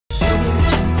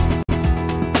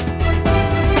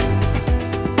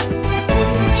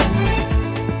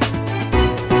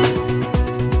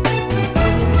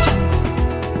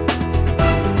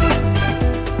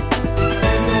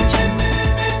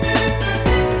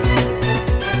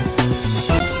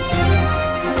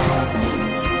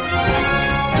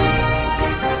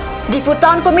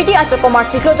Difutan Committee at Chokomar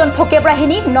Chiklojon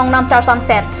Pokebrahini, Nongnam Charsam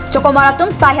set,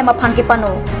 Chokomaratum Sahema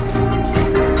Pankipano.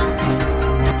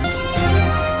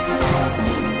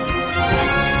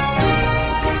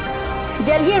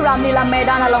 Delhi Ramlila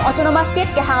Maidan along Autonomous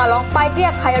State ke hang along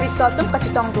Paitia Khaya Resort tum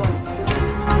Kachitong dun.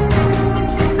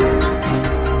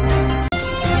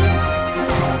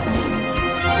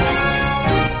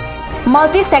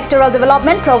 Multi-sectoral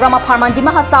development program of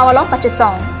Harmandima Hasaw along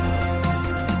Kachisong.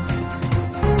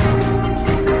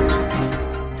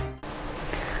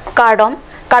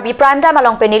 KARBI prime time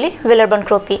along Penili, Villarban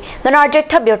Kropi, the Narjek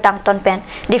Tabir Tangton Pen,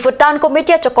 Difutan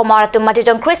Committee Chokomara to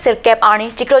Matijong Chris Sirkep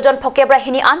Arni, Chiklojon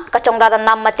Pokebrahini An, Kachongda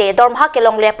Namate, Dormha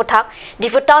Kelong Leputak,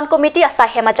 Difutan Committee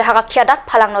Asahema Jahaka Kiadat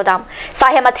Palang Nodam,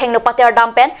 Sahema Tengno Pater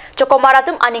Dampen,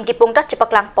 Chokomaratum Aninki Punta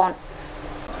Chipaklang Pon.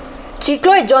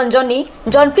 Chikloi John Johnny,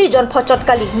 John Pri John Pochot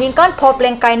Kali, Ninkan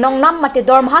Popleng Kai Nong Nam Mati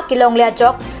Dormha Kilong Lea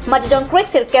Jok, Matijong Chris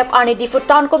Sirkep Arni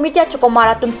Difutan Committee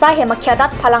Chokomaratum Sahema Kiadat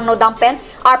Palang Nodam Pen,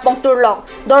 Arpong Turlong,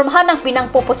 Dormha Nang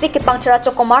Pinang Poposi Kipangchara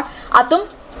Chokomar, Atum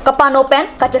Kapano Pen,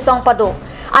 Kachesong Pado.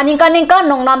 Aningka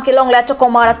Nong Nam Kilong Lea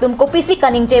Chokomar Atum Kopisi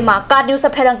Kaning Jema, Card News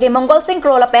of Herang Mongol Sing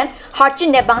Krola Pen,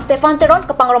 Harchin Nebang Stefan Teron,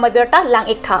 Kapang Roma Berta, Lang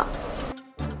Ikta.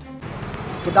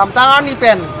 Kita tangan ni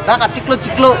pen, dak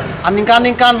ciklu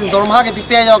aningkan dormha ke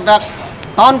pipi jok dak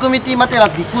tahun komiti mati lah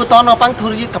difu tahun kapang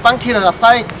thuri kapang thira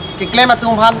rasai ke klaim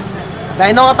atumhan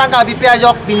daino tangka pipi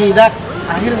jok bini dak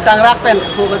akhir tang rak pen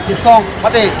so song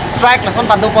mati strike la son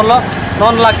pandu ponlo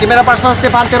non la camera person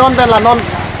Stefan Teron pen la non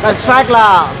strike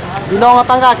la dino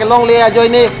tangka ke long le ajo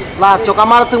ini la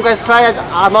chokamar tum ka strike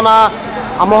anona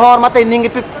amohor mati ning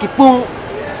kipung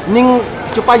ning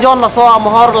chupajon la so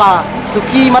amohor la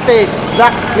suki mate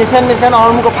dak misen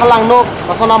orang muka palang no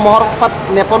pasona mohor pat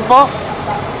nepon po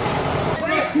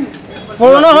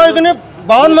corona hoy kene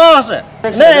 52 माह আছে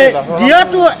ne dia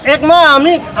tu ek mah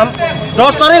ami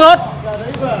 10 তারিখ হত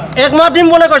এক মাহ দিম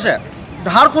বলে কইছে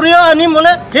ধার করিয়া আনি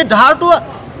বলে সেই ধার তো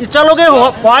ইচ্ছালগে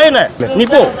পায় না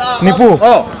নিপু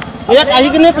ও এক আহি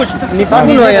কিনে কইছে নিপু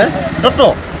কি হয় দত্ত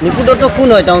নিপু দত্ত কোন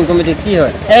হয় টাউন কমিটি কি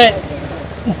হয়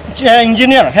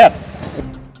engineer head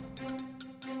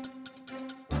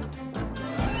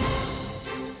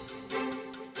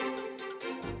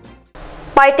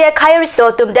Paitia Khaya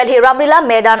Resort tum Delhi Ramlila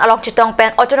Maidan along Chitong Pen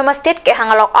Autonomous State ke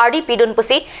hangalok RD Pidun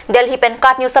Pusi Delhi Pen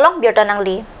Card News along Birtanang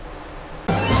Li.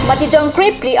 Matijong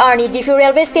Krip Pri Arni Difu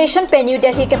Railway Station Pen New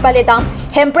Delhi ke Paledam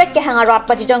Hembrek ke hangarat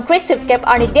Matijong Krip Sirkep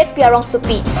Arni Det Piarong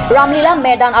Supi Ramlila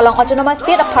Maidan along Autonomous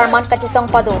State of Harman Kachisong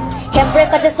Pado Hembrek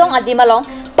Kachisong Adimalong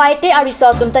Paitia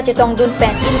Resort tum ta Chitong Dun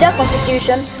Pen India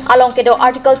Constitution along kedo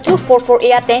Article 244A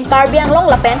ateng KARBI ang long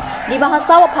lapen di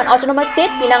Mahasawa Pan Autonomous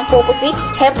State Pinang Popusi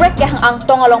Hembrek ke hang ang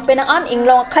tong along Penangan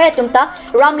Inglong Khaya tumta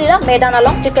Ramlila Maidan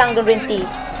along Chiklang Dun Rinti.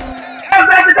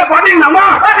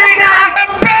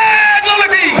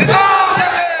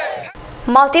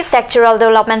 Multi-sectoral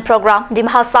development program di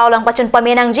Mahasaw lang pachun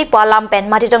paminang ji po alampen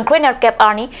Matijong Kriner Kep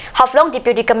Arni Haflong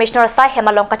Deputy Commissioner Sai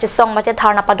Hemalong Kachisong Mati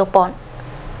Tharna Padupon.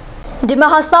 Di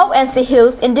Mahasaw NC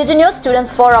Hills Indigenous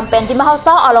Students Forum Pen Di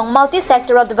Mahasaw along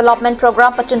Multi-Sectoral Development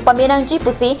Program Pachun Paminang Ji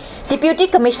Pusi Deputy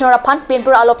Commissioner Apan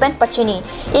Pinpur Alopen Pachini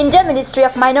India Ministry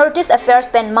of Minorities Affairs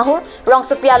Pen Mahur Rong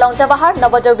Supia along Jawahar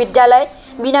Navoday Vidyalay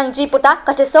Minang Ji Puta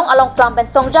Kachisong along Plam Pen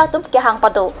Songja Tum Kehang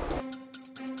Pado.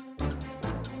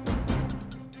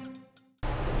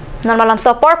 Non malam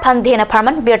sopor Pandhina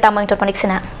Parman Birta Moington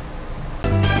Paniksina.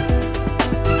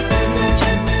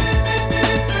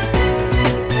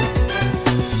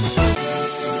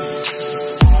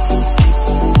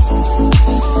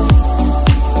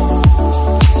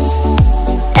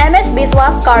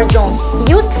 Biswas Car Zone,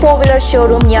 used four-wheeler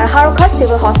showroom near Harukat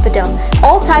Civil Hospital.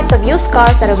 All types of used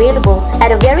cars are available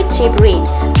at a very cheap rate.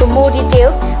 For more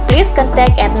details, please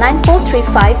contact at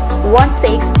 9435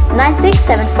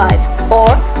 169675 or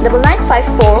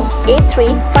 9954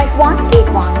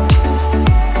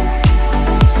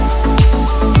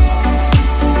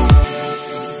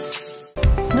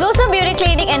 835181. Blossom Beauty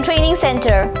Clinic and Training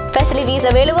Center. Facilities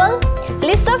available: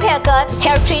 list of haircut,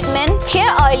 hair treatment,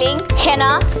 hair oiling,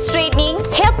 henna, straightening,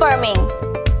 hair perming,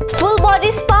 full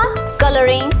body spa,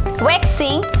 coloring,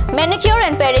 waxing, manicure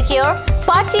and pedicure,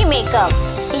 party makeup,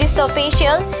 list of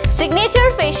facial, signature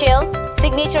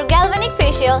galvanic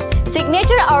facial,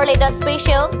 signature Aurelita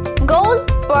facial, gold,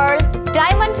 pearl,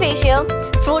 diamond facial,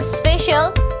 fruits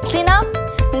facial, cleanup,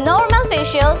 normal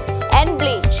facial and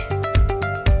bleach.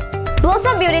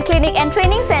 Blossom Beauty Clinic and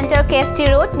Training Center, KST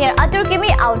Road near Atur Kimi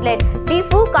Outlet,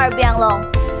 Difu, KARBI Anglong.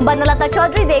 Banalata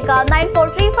Chaudhary Deka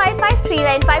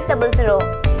 9435539500.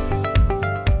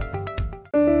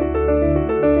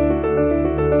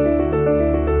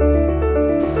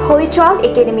 Early Child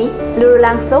Academy,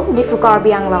 Lurulangso, Difu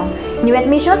KARBI Anglong. New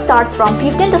admission starts from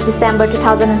 15th of December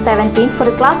 2017 for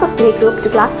the class of playgroup to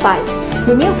class 5.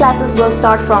 The new classes will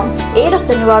start from 8th of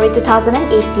January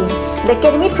 2018. The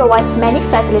academy provides many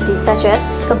facilities such as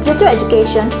computer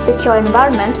education, secure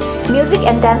environment, music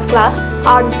and dance class,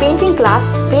 art and painting class,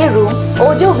 playroom,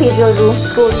 audio-visual room,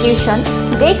 school tuition,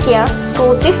 daycare,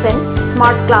 school tiffin,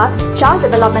 smart class, child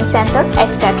development center,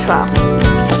 etc.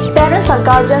 Parents and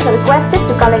guardians are requested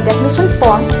to collect the admission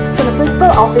form from the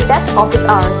principal office at office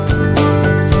hours.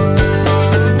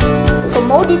 For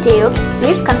more details,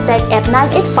 please contact at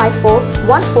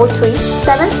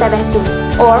 9854-143-772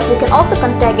 or you can also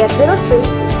contact at 03-671-27900.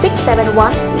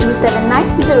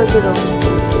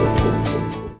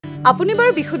 আপুনি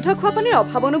বাৰু বিশুদ্ধ খোৱা পানীৰ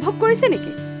অভাৱ অনুভৱ কৰিছে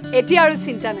নেকি? এটি আৰু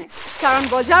চিন্তা নাই, কাৰণ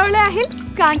বজাৰলৈ আহিল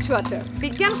কাঞ্চ ৱাটাৰ।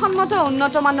 বিজ্ঞানসন্মত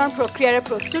উন্নত মানৰ প্ৰক্ৰিয়াৰে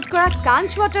প্ৰস্তুত কৰা কাঞ্চ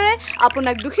ৱাটাৰে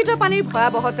আপোনাক দূষিত পানীৰ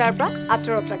ভয়াৱহতাৰ পৰা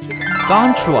আঁতৰত ৰাখিব।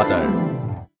 কাঞ্চ water.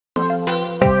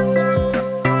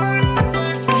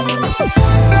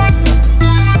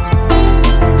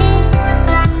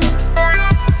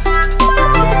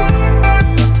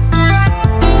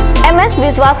 MS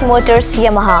Viswas Motors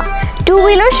Yamaha.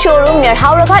 Two-wheeler showroom near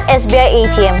Hauraghat SBI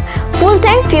ATM.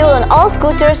 Full-tank fuel on all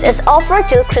scooters is offered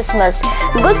till Christmas.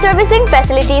 Good servicing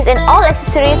facilities and all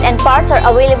accessories and parts are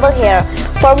available here.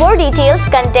 For more details,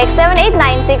 contact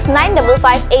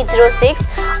 7896955806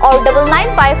 or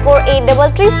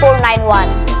 9954833491.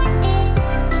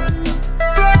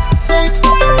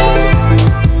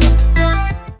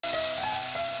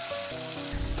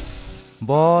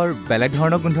 বৰ বেলেগ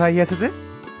ধৰণৰ গোন্ধ আহি আছে যে।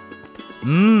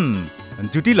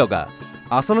 জুটি লগা।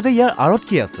 আসলতে ইয়াৰ আৰত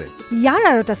কি আছে? ইয়াৰ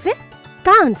আৰত আছে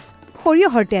কাঞ্চ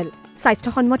সৰিয়হৰ তেল,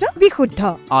 স্বাস্থ্যসন্মত, বিশুদ্ধ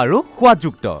আৰু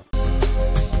সোৱাদযুক্ত।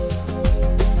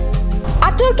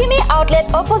 Aturkimi outlet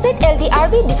opposite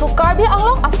LDRB Difu KARBI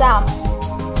Anglong Assam.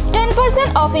 10%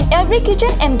 off in every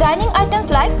kitchen and dining items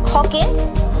like Hawkins,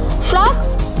 Flux,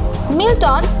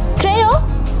 Milton, Treo,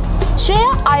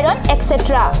 Shreya Iron, etc.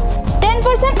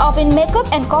 10% off in makeup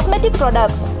and cosmetic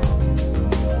products.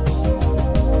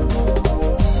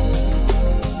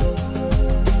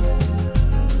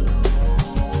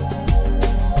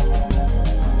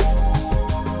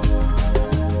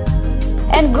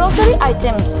 And grocery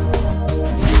items.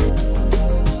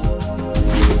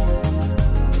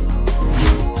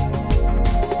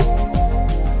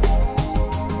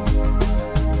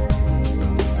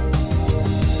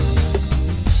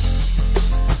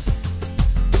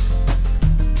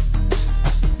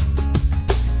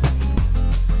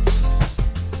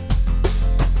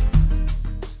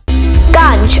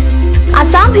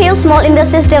 Assam Hill Small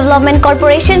Industries Development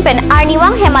Corporation pen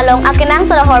Arniwang Hemalong akenang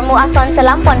sa hormu ason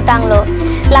salam pontanglo.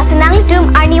 Lasinang tum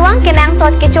Arniwang kenang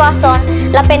sot kecho ason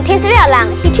la penthesri alang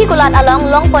hithi kulat along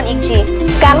longpon ikji.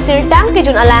 Kang sirtang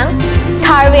kijun alang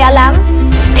tharwe alang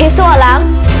theso alang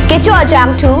kecho ajam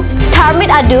thu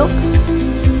tharmit adu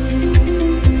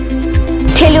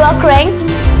thelua kreng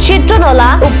chitronola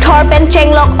ukthor pen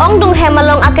chenglok ongdung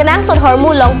Hemalong akenang sot hormu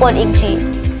longpon ikji.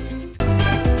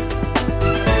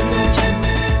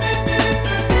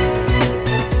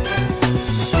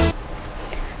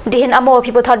 Dihin amo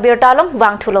phibuthot birta along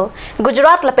wangthulo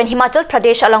Gujarat lapen Himachal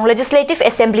Pradesh along Legislative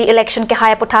Assembly election ke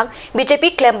haya puthak BJP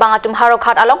claim bangatum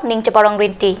Harakhat along ningchaparong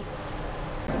rinti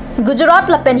Gujarat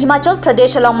lapen Himachal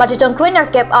Pradesh along Matijong Trainer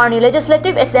Cap Arni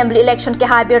Legislative Assembly election ke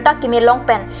haya birta kimi long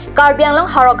pen KARBI Anglong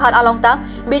Harakhat along ta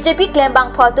BJP claim bang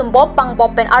phatum bob pang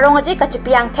bob pen arongaji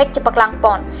kachipiang thek chipaklang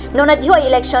pon nona dio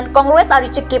election Congress ari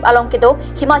chikip along kedo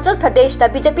Himachal Pradesh ta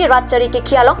BJP rajchari ke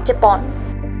khialong chepon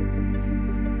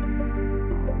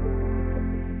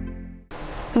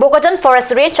Bogojan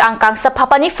Forest Range angkang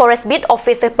Sapapani Forest Bid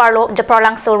Office Parlo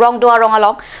Japrlang so rong dua rong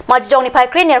along Majong ni pai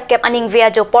kriner kep aning via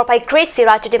jo por pai kre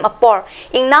sirachudim apor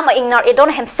ingnam a ingnar edon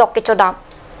hemsok ke chodam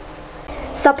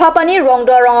Sapapani rong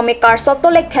dua rong amekar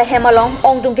sotolek the hemalong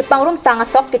ongdung ki pangrum tanga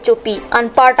sok ke chupi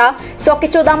anparta sok ke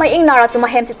chodama ingnara tuma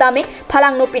hemsitame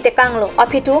phalang no pite kanglo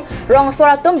aphitu rong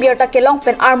soratum bierta ke long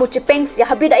pen armu chipeng si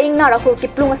habida ingnara hur ki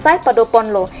plung sai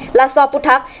padoponlo la so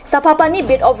puthak Sapapani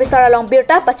bid officer along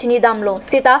birta pachini damlo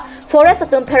sita forest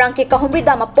atum pherang ki kahumri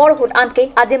dama por hud anke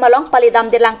adimalong palidam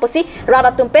de langposi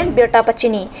radatum pen birta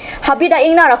pachini habida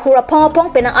ingnara hura phong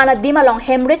penang ana dimalong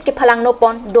hemrit ke phalang no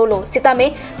pon dolo sitame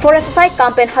forest sai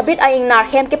kampen habit aingnar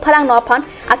hem ke phalang no phan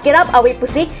akirap awi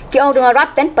pusi ki ongdunga rat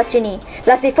pen pachini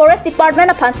lasi forest department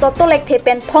aphan soto lek the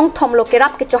pen phong thomlo ke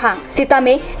rap ke chohang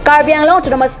sitame KARBI Anglong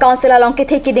Autonomous Council along ke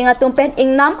theki dinga tumpen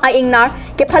ingnam a ingnar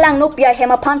ke phalang no pia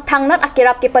hem aphan thangnat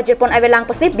akirap ke pajirpon avelang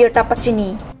pusi birta pachini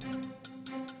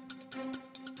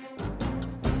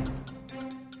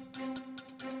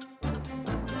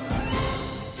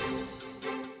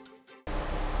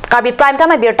Karbi prime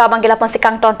time biar tabang gila pon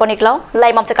sikang ton poniklau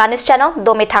lai mam tekan news channel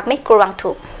domi thakmi kurang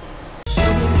tu